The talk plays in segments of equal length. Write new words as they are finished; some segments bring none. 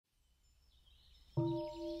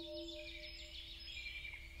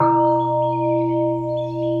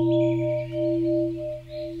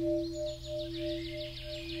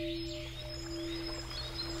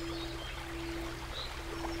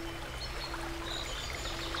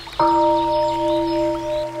Mirror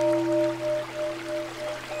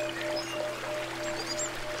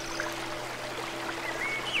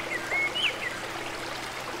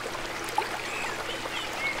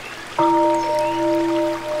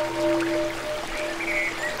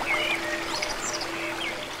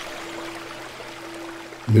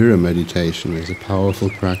meditation is a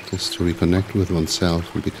powerful practice to reconnect with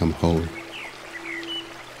oneself and become whole.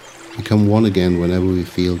 Become one again whenever we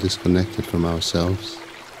feel disconnected from ourselves,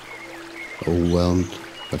 overwhelmed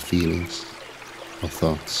by feelings or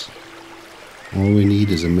thoughts. All we need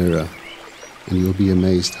is a mirror, and you'll be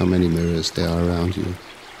amazed how many mirrors there are around you.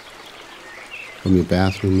 From your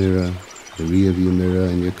bathroom mirror, the rear view mirror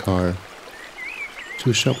in your car, to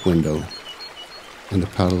a shop window and a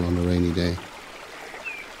puddle on a rainy day.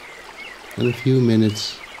 And a few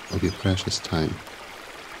minutes of your precious time.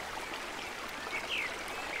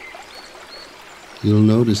 You'll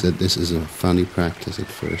notice that this is a funny practice at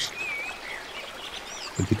first.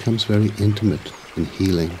 It becomes very intimate and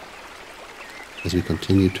healing as we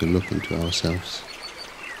continue to look into ourselves.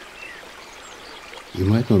 You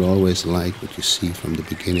might not always like what you see from the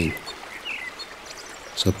beginning,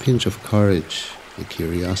 so a pinch of courage and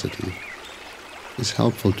curiosity is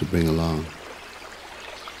helpful to bring along.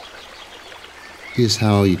 Here's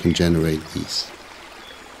how you can generate these.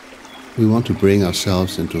 We want to bring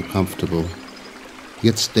ourselves into a comfortable,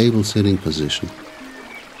 yet stable sitting position.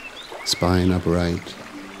 Spine upright,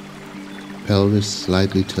 pelvis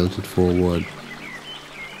slightly tilted forward,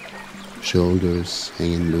 shoulders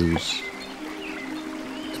hanging loose,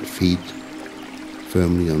 and feet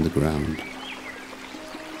firmly on the ground.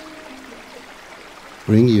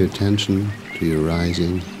 Bring your attention to your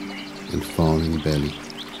rising and falling belly.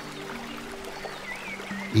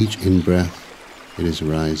 Each in-breath, it is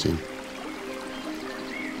rising.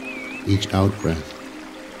 Each out-breath,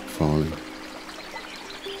 falling.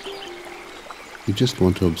 You just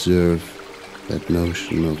want to observe that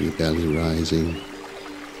notion of your belly rising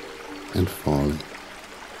and falling.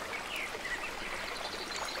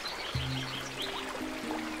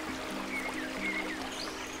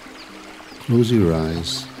 Close your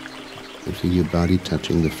eyes and feel your body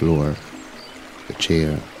touching the floor, the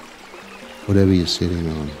chair, whatever you're sitting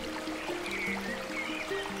on.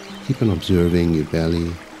 Keep on observing your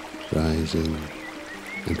belly rising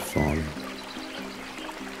and falling.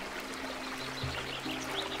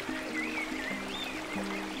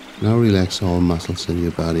 Now relax all muscles in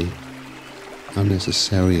your body,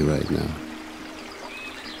 unnecessary right now,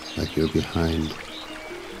 like your behind,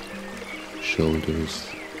 shoulders,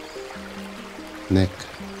 neck,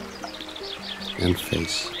 and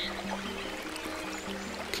face.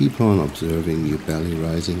 Keep on observing your belly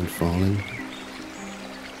rising and falling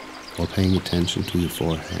while paying attention to your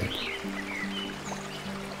forehead.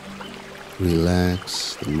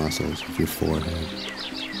 Relax the muscles of your forehead.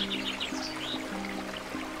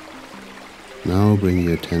 Now bring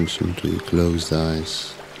your attention to your closed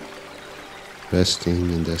eyes,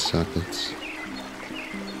 resting in their sockets.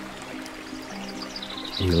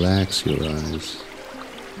 Relax your eyes.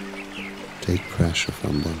 Take pressure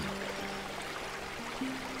from them.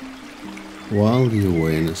 While the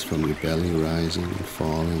awareness from your belly rising and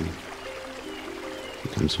falling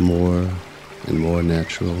becomes more and more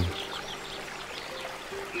natural,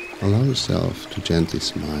 allow yourself to gently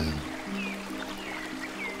smile.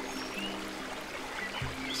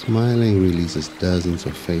 Smiling releases dozens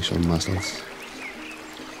of facial muscles.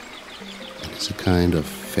 It's a kind of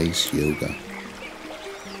face yoga.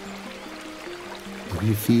 If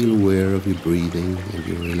you feel aware of your breathing and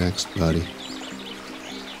your relaxed body,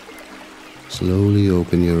 slowly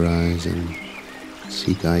open your eyes and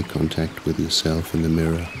seek eye contact with yourself in the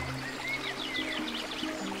mirror.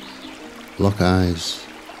 Lock eyes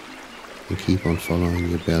and keep on following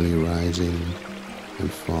your belly rising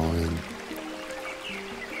and falling.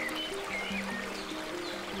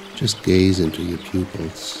 Just gaze into your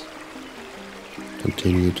pupils.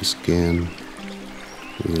 Continue to scan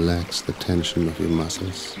and relax the tension of your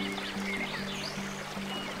muscles.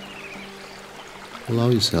 Allow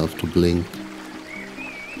yourself to blink.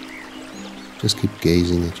 Just keep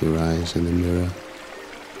gazing at your eyes in the mirror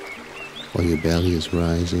while your belly is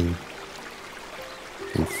rising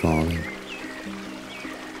and falling.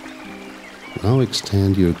 Now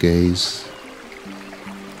extend your gaze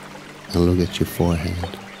and look at your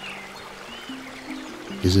forehead.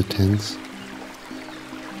 Is it tense?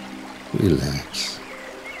 Relax.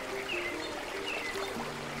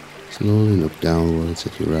 Slowly look downwards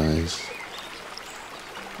at your eyes,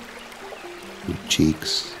 your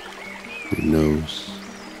cheeks, your nose,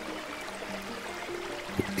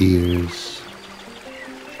 your ears,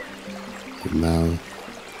 your mouth,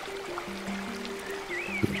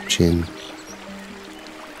 chin.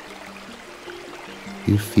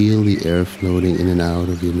 You feel the air floating in and out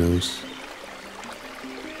of your nose.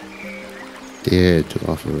 Dare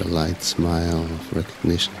to offer a light smile of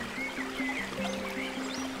recognition.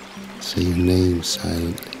 Say your name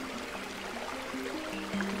silently.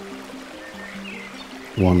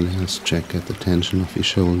 One last check at the tension of your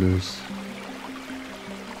shoulders.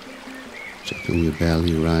 Checking your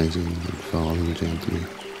belly rising and falling gently.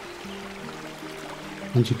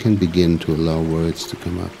 And you can begin to allow words to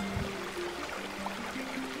come up.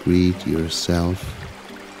 Greet yourself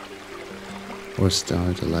or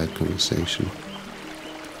start a light conversation.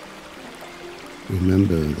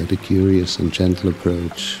 Remember that a curious and gentle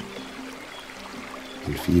approach,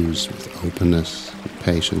 infused with openness and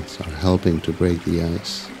patience, are helping to break the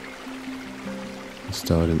ice and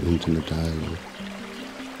start an intimate dialogue.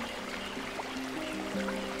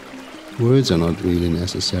 Words are not really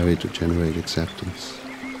necessary to generate acceptance,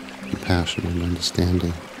 compassion, and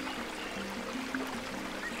understanding.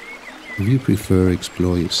 If you prefer,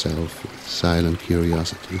 explore yourself with silent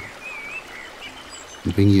curiosity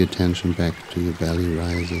and bring your attention back to your belly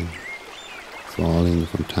rising, falling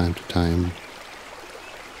from time to time,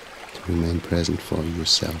 to remain present for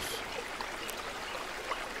yourself.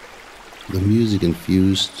 The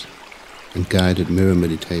music-infused and guided mirror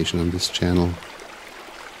meditation on this channel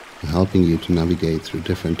are helping you to navigate through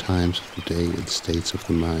different times of the day and states of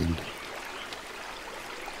the mind.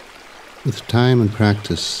 With time and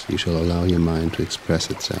practice, you shall allow your mind to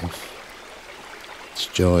express itself, its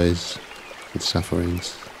joys and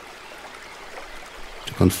sufferings,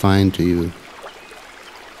 to confide to you,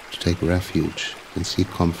 to take refuge and seek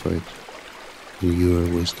comfort in your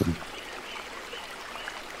wisdom.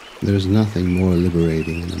 There is nothing more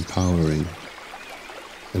liberating and empowering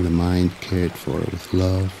than the mind cared for with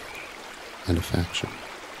love and affection.